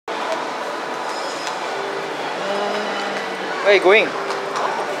Where are you going?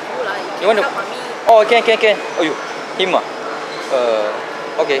 You want to? Oh, can. Oh, you, him ah?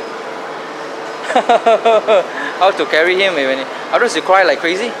 Okay. How to carry him when others you cry like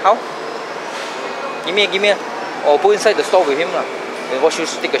crazy? How? Give me. Or put inside the store with him lah. Then watch you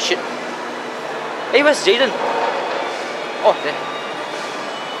take a shit. Hey, where's Jaden? Oh, there.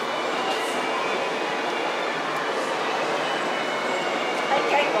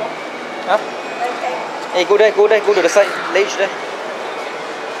 Huh? Hey, go there, go to the side, ledge there.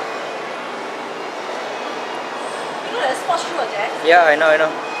 You know the sports shoe there? Yeah, I know.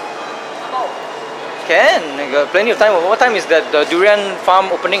 Oh. Can, plenty of time. What time is that the durian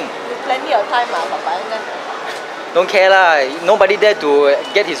farm opening? Plenty of time lah, Papa. Don't care lah. Nobody there to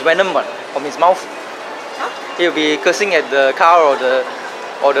get his venom from his mouth. Huh? He'll be cursing at the car or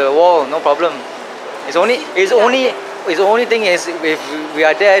the wall. No problem. It's only thing is if we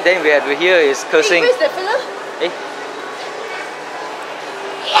are there, then we have to hear is cursing. Hey, where's the fella? Eh?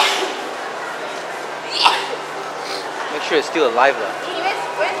 Make sure it's still alive lah. Hey,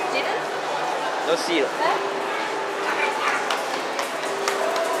 where's Jaden? Don't see it.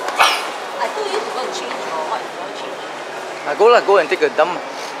 I told you to go and change or what? You want to change? Go and take a dump.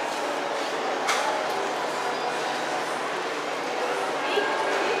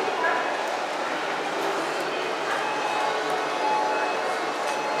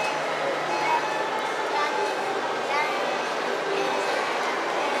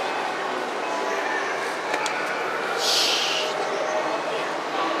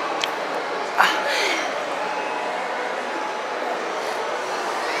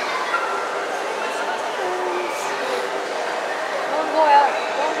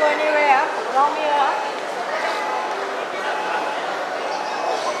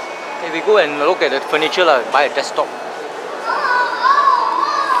 If we go and look at the furniture lah, buy a desktop.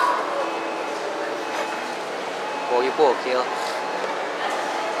 Oh, you go okay.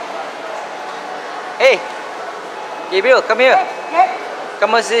 Hey, Gabriel, come here.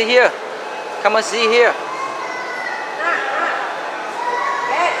 Come and sit here. Come and sit here.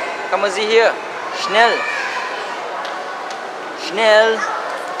 Come and sit here. Schnell.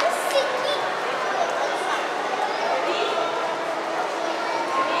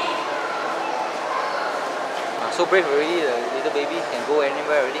 So brave already, the little baby can go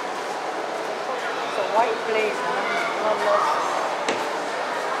anywhere already. It's a white place, not lost.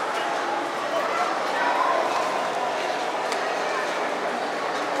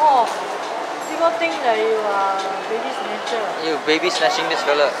 Oh, people think that you are baby snatcher. You baby snatching this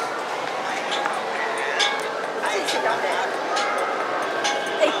fella. Sit down there.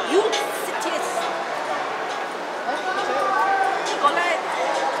 Hey, you sit here.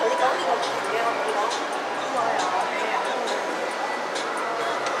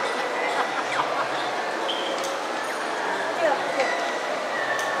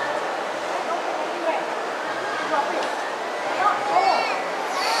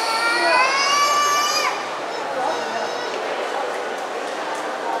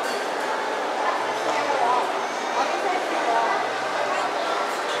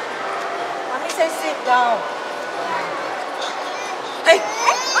 Sit down. Hey!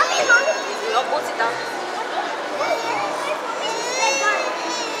 Mommy! You all both sit down.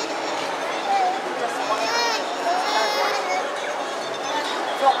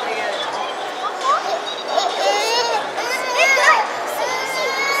 Drop again.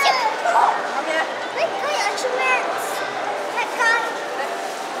 Come here.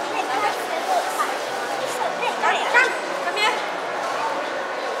 Come here.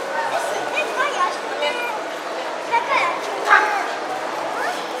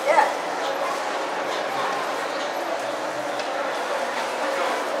 Yeah.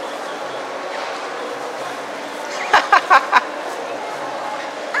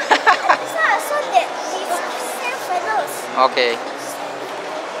 Okay.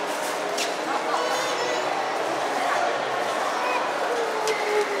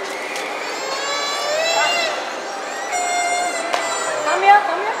 Come here.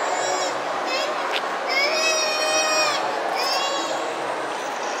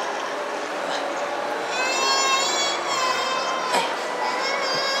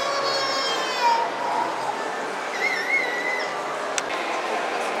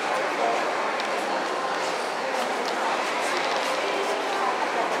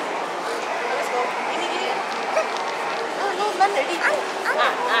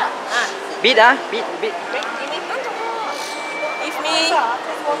 Beat. Give me. You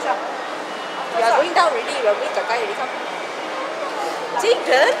are going down already. You are going to already. Come.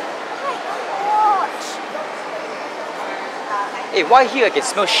 Jaden. Hey, why here I can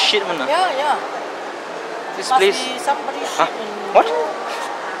smell shit one? Yeah. This Must place. be somebody Huh? shit in What?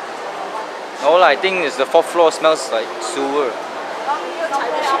 No, I think it's the fourth floor smells like sewer. Somewhere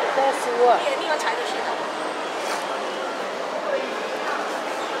up there sewer. 呢個踩到雪啊！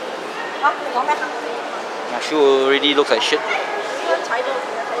嚇，你講咩？ My shoe already looks like shit. 呢個踩到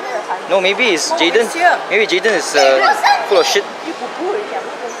睇到又踩。 No, maybe it's Jaden. Maybe Jaden is full of shit. 要補補佢嘅。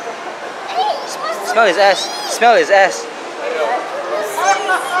 Smell his ass. Smell his ass.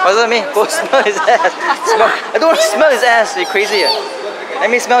 What does that mean? Go smell his ass. Smell. I don't want to smell his ass. You crazy? Let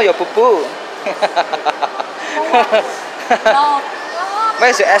me smell your poo poo.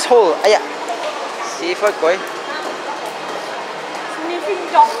 Where's your asshole? Aya. See for Koay.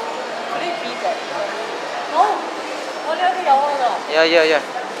 Sniffing dog. 嗰啲鼻仔。No，我呢度有㗎。Yeah.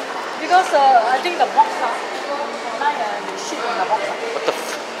 Because I think the box online you shit in the box. What the f...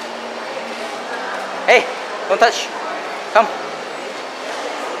 Hey, don't touch. Come.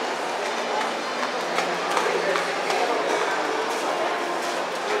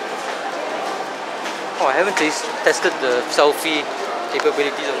 Oh, I haven't tested the selfie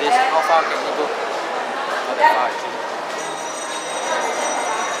capabilities of this. How far can it go? Not that far actually.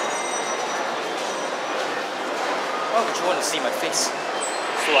 Why would you want to see my face?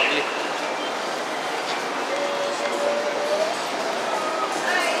 So ugly.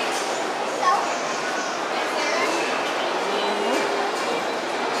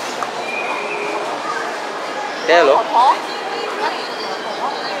 There, hello.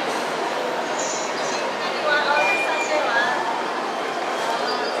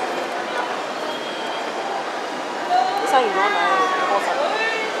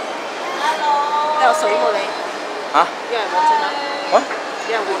 Huh? What?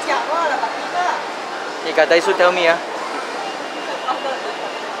 You got Daiso, tell me, You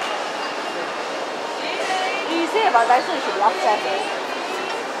say about Daiso, you should be upstairs.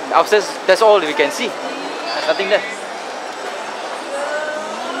 Upstairs, that's all we can see. There's nothing there.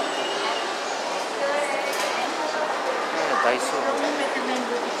 Daiso.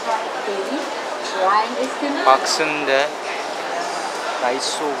 Parkson there.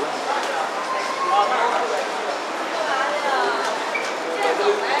 Daiso.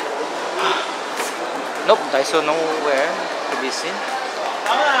 Nope, Daiso nowhere to be seen.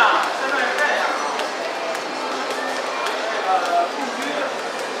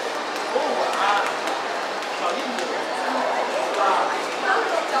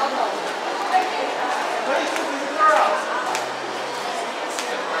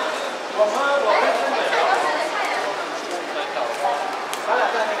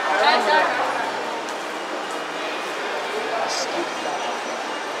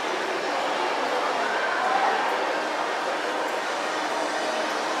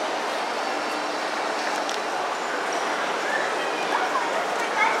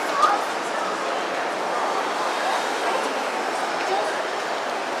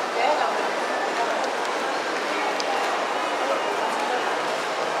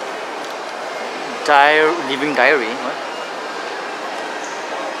 Living diary. What?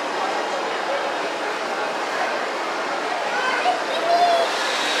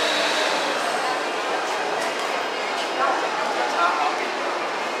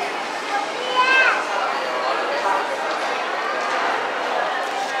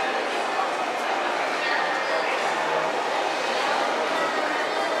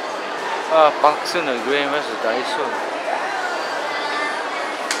 Parkson again. Where's the Daiso?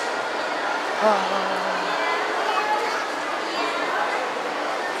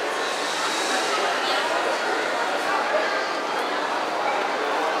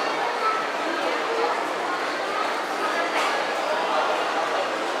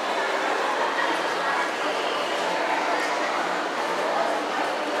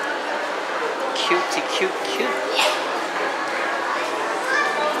 Cute.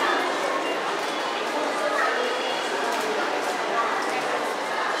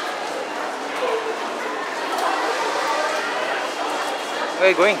 Where are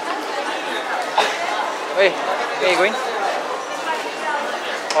you going? Where are you going?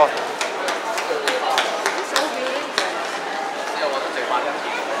 Oh.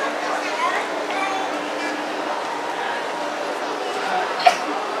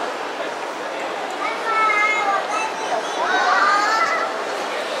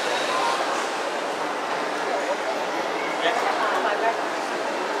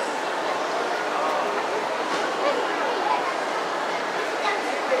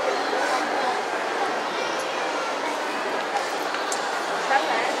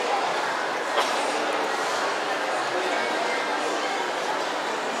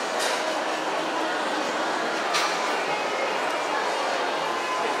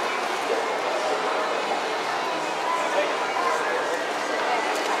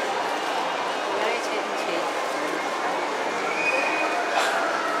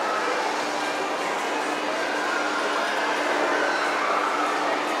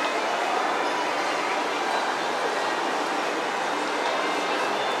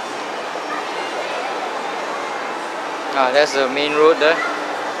 Ah, that's the main road there.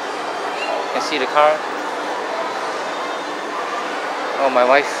 You can see the car. Oh, my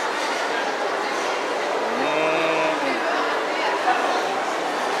wife.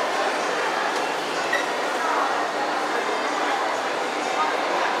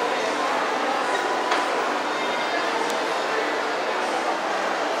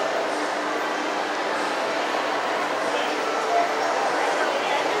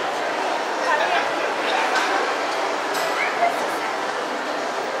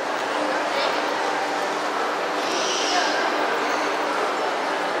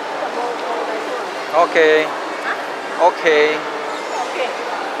 Okay. Okay.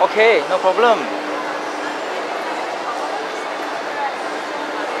 Okay, no problem.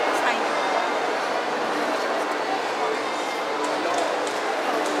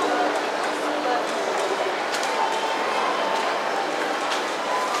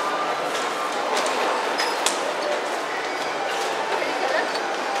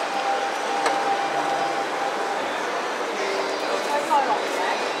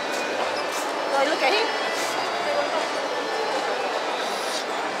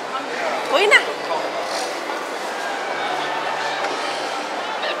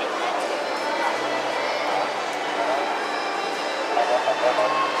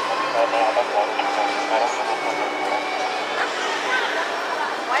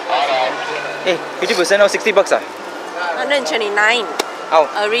 Hey, 50% or 60 bucks ah? 129. Oh.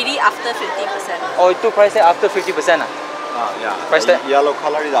 Already after 50%. Oh, itu price after 50% ah? Yeah. Price tag? Yellow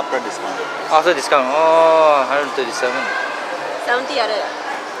color is after discount. After discount. Oh, 137. 70 ada.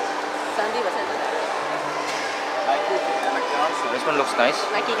 70%. Nike This one looks nice.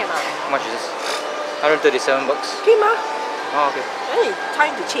 Nike cannot. How much is this? 137 bucks. Okay, ma. Oh, okay. Hey,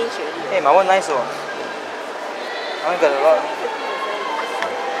 time to change already. Hey, my one nice one. I got a lot.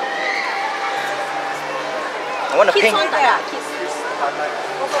 I want a Kids pink. one tak? Kids.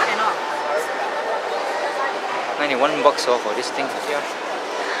 Also cannot. 91 bucks off for this thing. Yeah.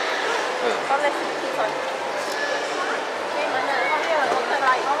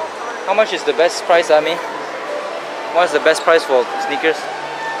 How much is the best price, Ami? What's the best price for sneakers?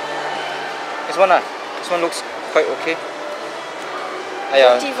 This one, this one looks quite okay.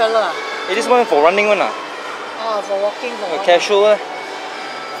 Yeah. Hey, this one for running one. Oh, for walking. Casual.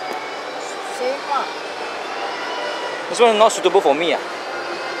 Same lah. This one not suitable for me.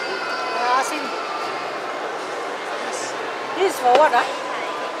 Ask him. This is for what?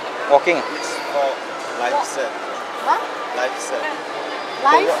 Walking. It's for life set. Huh? Life set.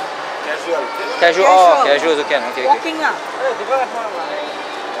 Life? Casual. Casual. Oh, casual also can. Okay. Walking ah.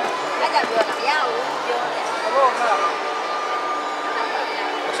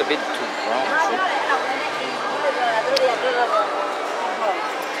 Looks a bit too brown.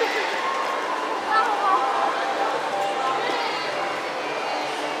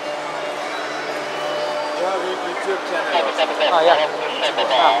 YouTube channel. Ah, yeah.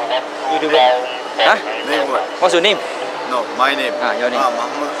 YouTuber. Huh? Name what? What's your name? No, my name. Ah, your name.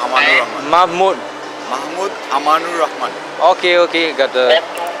 Mahmud Amanur Rahman. Mahmud. Mahmud Amanur Rahman. Okay, okay. Got the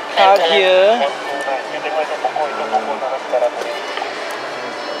card here.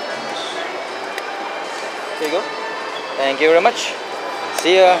 There you go. Thank you very much.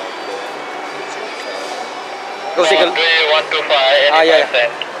 See ya. Go take a look. 125. Ah, yeah.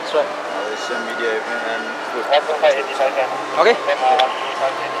 That's right. Malaysian media event and food. 125, 85 cents. Okay.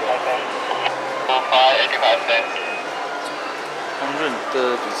 85 cents.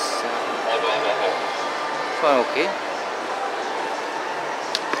 137. This one okay.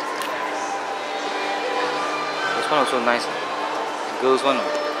 This one also nice. Girls one.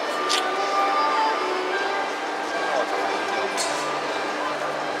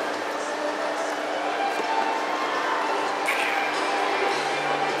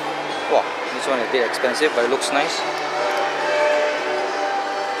 Wow, this one is a bit expensive, but it looks nice.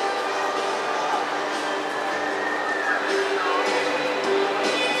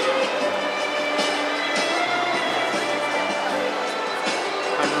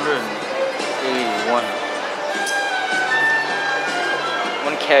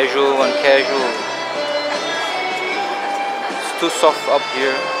 One casual, one casual. It's too soft up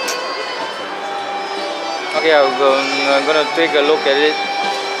here. Okay, I'm gonna take a look at it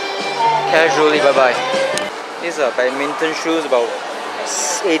casually. Bye bye. These are badminton shoes, about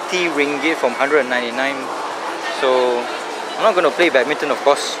 80 ringgit from 199. So I'm not gonna play badminton, of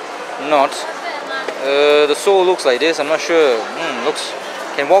course. Not. The sole looks like this. I'm not sure. Looks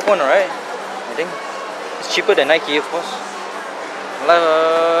can walk one, right? I think it's cheaper than Nike, of course.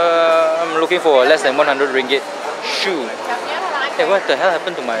 I'm looking for a less than 100 ringgit shoe. Hey, what the hell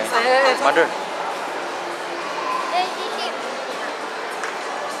happened to my mother?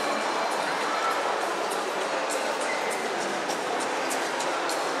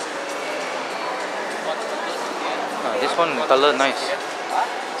 one colour nice.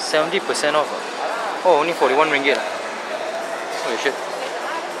 70% off. Oh, only 41 ringgit. Holy shit.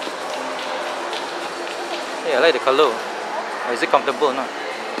 Yeah, I like the colour. Is it comfortable or not?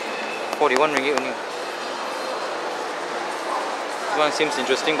 41 ringgit only. This one seems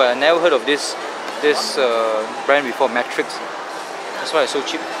interesting, but I never heard of this brand before, Metrix. That's why it's so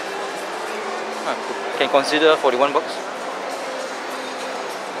cheap. Can consider 41 bucks.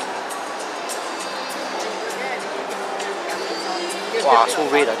 Wow, so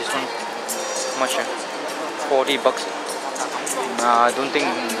red this one. How much? 40 bucks. Nah, I don't think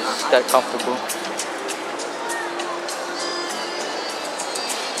it's that comfortable.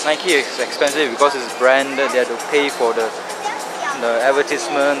 Nike is expensive because it's branded. They have to pay for the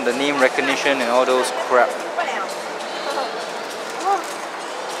advertisement, the name recognition, and all those crap.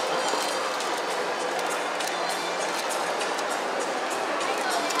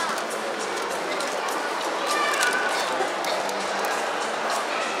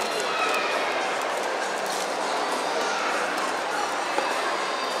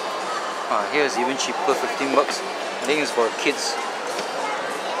 Here is even cheaper, 15 bucks. I think it's for kids.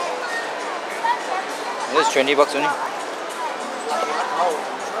 This is 20 bucks only.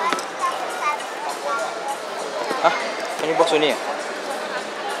 Huh? 20 bucks only? You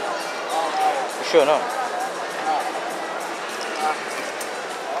sure or not?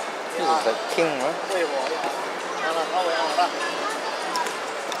 This is like king, right?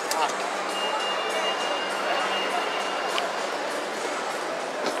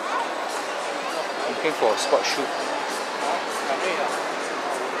 Looking for a sport shoe.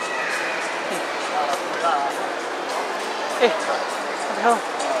 Hey, what the hell?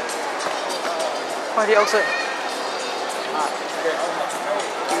 Why are they outside?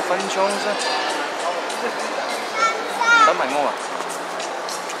 2分鐘啫，唔等埋我啊！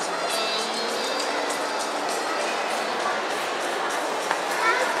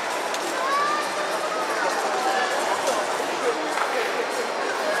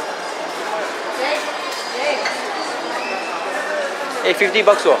 Hey, 50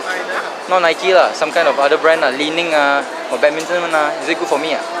 bucks oh. Not Nike lah, some kind of other brand lah, Leaning or badminton one Is it good for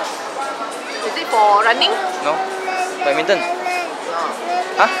me Is it for running? No, badminton.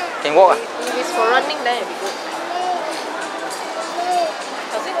 Huh? Can walk If it's for running, then it'll be good.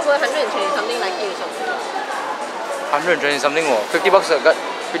 Does it over 120 something Nike or something? 120 something oh. 50 bucks I got.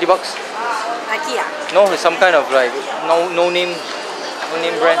 50 bucks. Nike No, it's some kind of like no name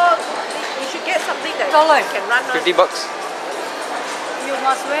brand. You should get something that can run. 50 bucks. You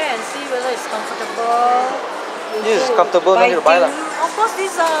must wear and see whether it's comfortable. This is comfortable, no need to buy lah. Of course,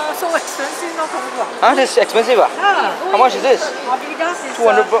 these are so expensive, not comfortable. Huh? This is expensive ah? Yeah. How much is this? Adidas is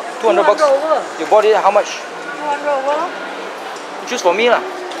 200 bucks. over. You bought it how much? 200 over. Choose for me lah.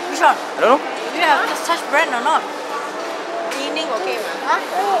 Which one? I don't know. Do you have such brand or not? Leaning okay ma?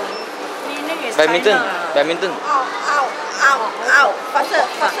 Huh? Leaning is Badminton. China. Badminton. Ow. Faster.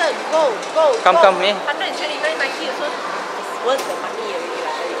 Go. Come, me. 129 Nike also. Worth the money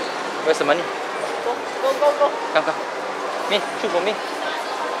already. Where's the money? Go. Come. Me, choose for me.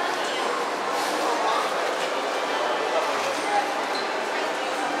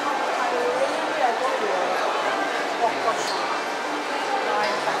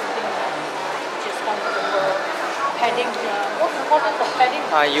 Padding, what's the importance of padding?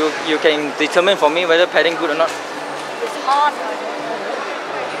 You can determine for me whether padding good or not. It's hard.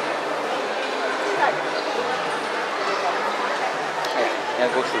 Yeah,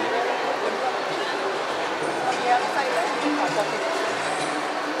 go through.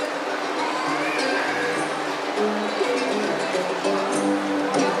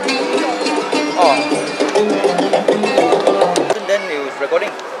 Oh. And then it was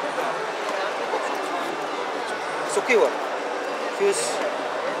recording. It's okay what? Feels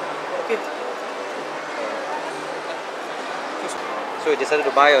okay. So we decided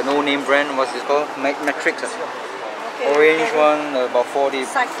to buy a no-name brand. What's it called? Metrix. Orange one, about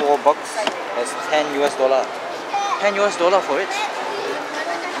 44 bucks. That's $10 US. $10 US for it.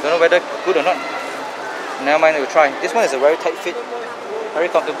 Don't know whether good or not. Never mind, we'll try. This one is a very tight fit, very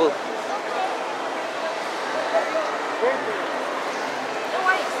comfortable.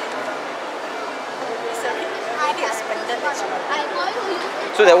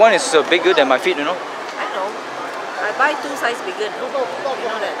 So that one is bigger than my feet, you know. I know. I buy 2 size bigger. You know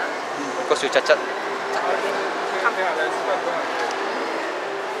that, huh? Because you cacat.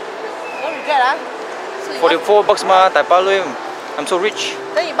 Don't regret, huh? So 44 bucks ma, tai pa lui. I'm so rich.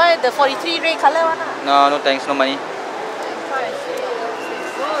 Then you buy the 43 red color one, huh? No thanks, no money. Try and see.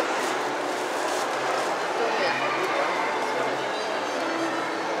 It's good.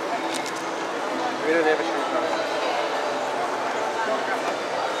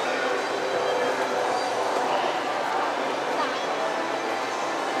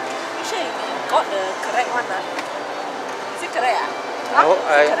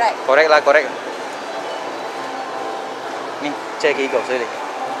 correct 啦 correct。你借幾嚿水嚟？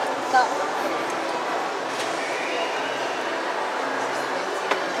得。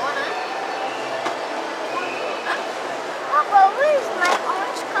Papa, where is my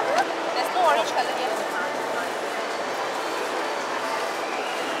orange color? There's no orange color here.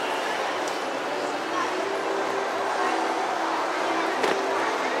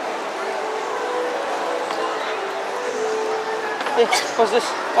 Hey, what's this?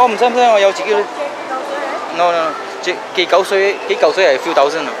 哦，唔使，我有自己。No no， 幾嚿水係 few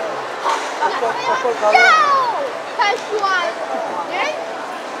thousand 啊。太帅了！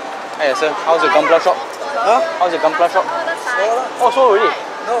哎呀，sir, how's your Gampla shop? Huh? How's your Gampla shop? So? Oh, so already?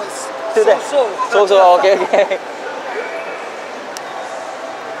 No, it's Still there? So, okay, okay.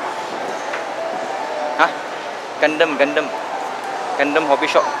 Hả? Gundam hobby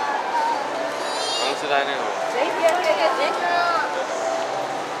shop. 我是在那个。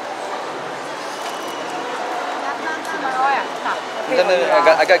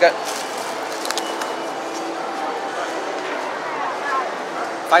 I got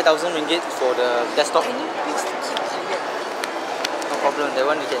 5,000 ringgit for the desktop. No problem, that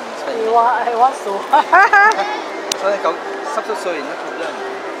one you can spend. 係話數，所以90歲no problem.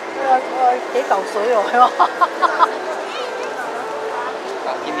 我幾嚿水喎。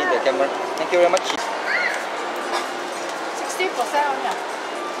Give me the camera. Thank you very much. 60% only 啊。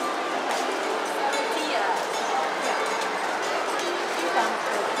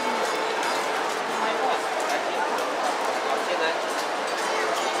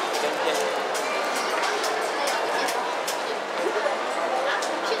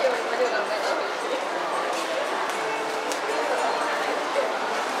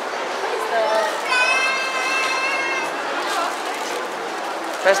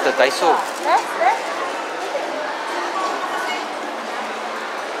Press the Daiso.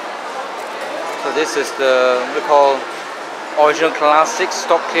 So this is the what we call original classic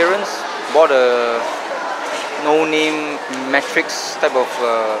stock clearance. Bought a no-name Metrix type of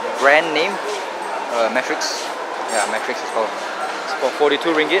brand name. Metrix. Yeah, Metrix is called. It's for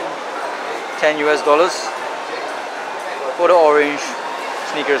 42 ringgit, 10 US dollars. For the orange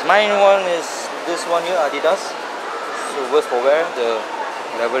sneakers. Mine one is this one here, Adidas. So worse for wear, the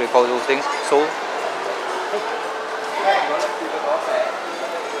whatever you call those things, sole.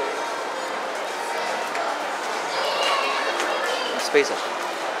 Space,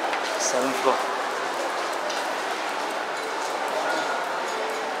 7th floor.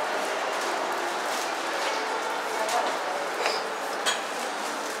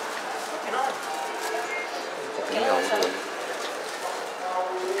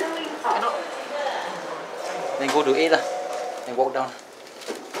 Then go to 8 and walk down.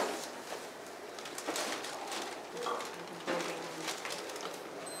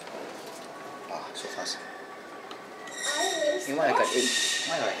 Wow, so fast. You might have got 8.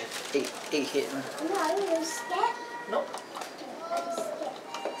 Why do I have 8 hit? No, are you scared? Nope.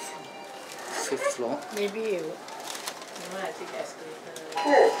 5th floor. Maybe you might take the escalator.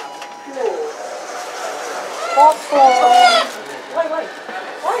 4th floor. Why?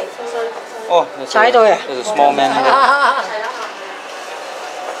 Oh, there's a small man here.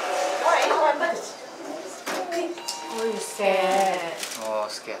 Oh, you scared. Oh,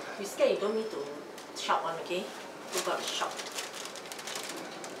 scared. You scared, you don't need to shout one, okay? You got to shout.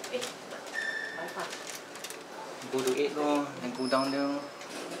 Hey, Go to 8 lor, then go down there.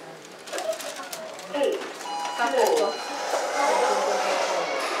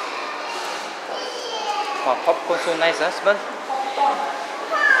 Wow, popcorn so nice, husband.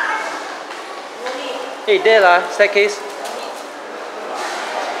 Hey, there lah, staircase.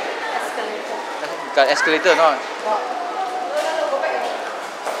 Escalator. Got escalator or not?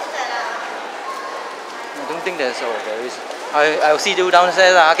 I don't think there's. Oh, there is. I'll see you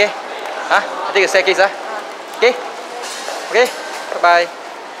downstairs lah, okay? Huh? I take a staircase lah. Okay? Okay? Bye bye.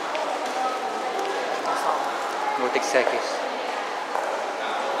 Go take staircase.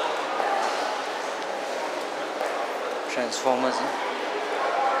 Transformers.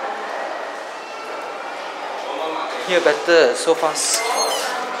 Here better, so fast.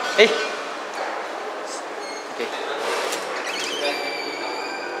 Hey! Okay.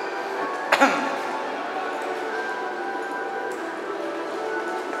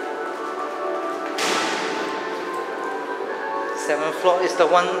 Seventh floor is the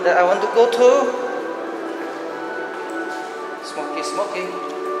one that I want to go to. Smoky, smoky.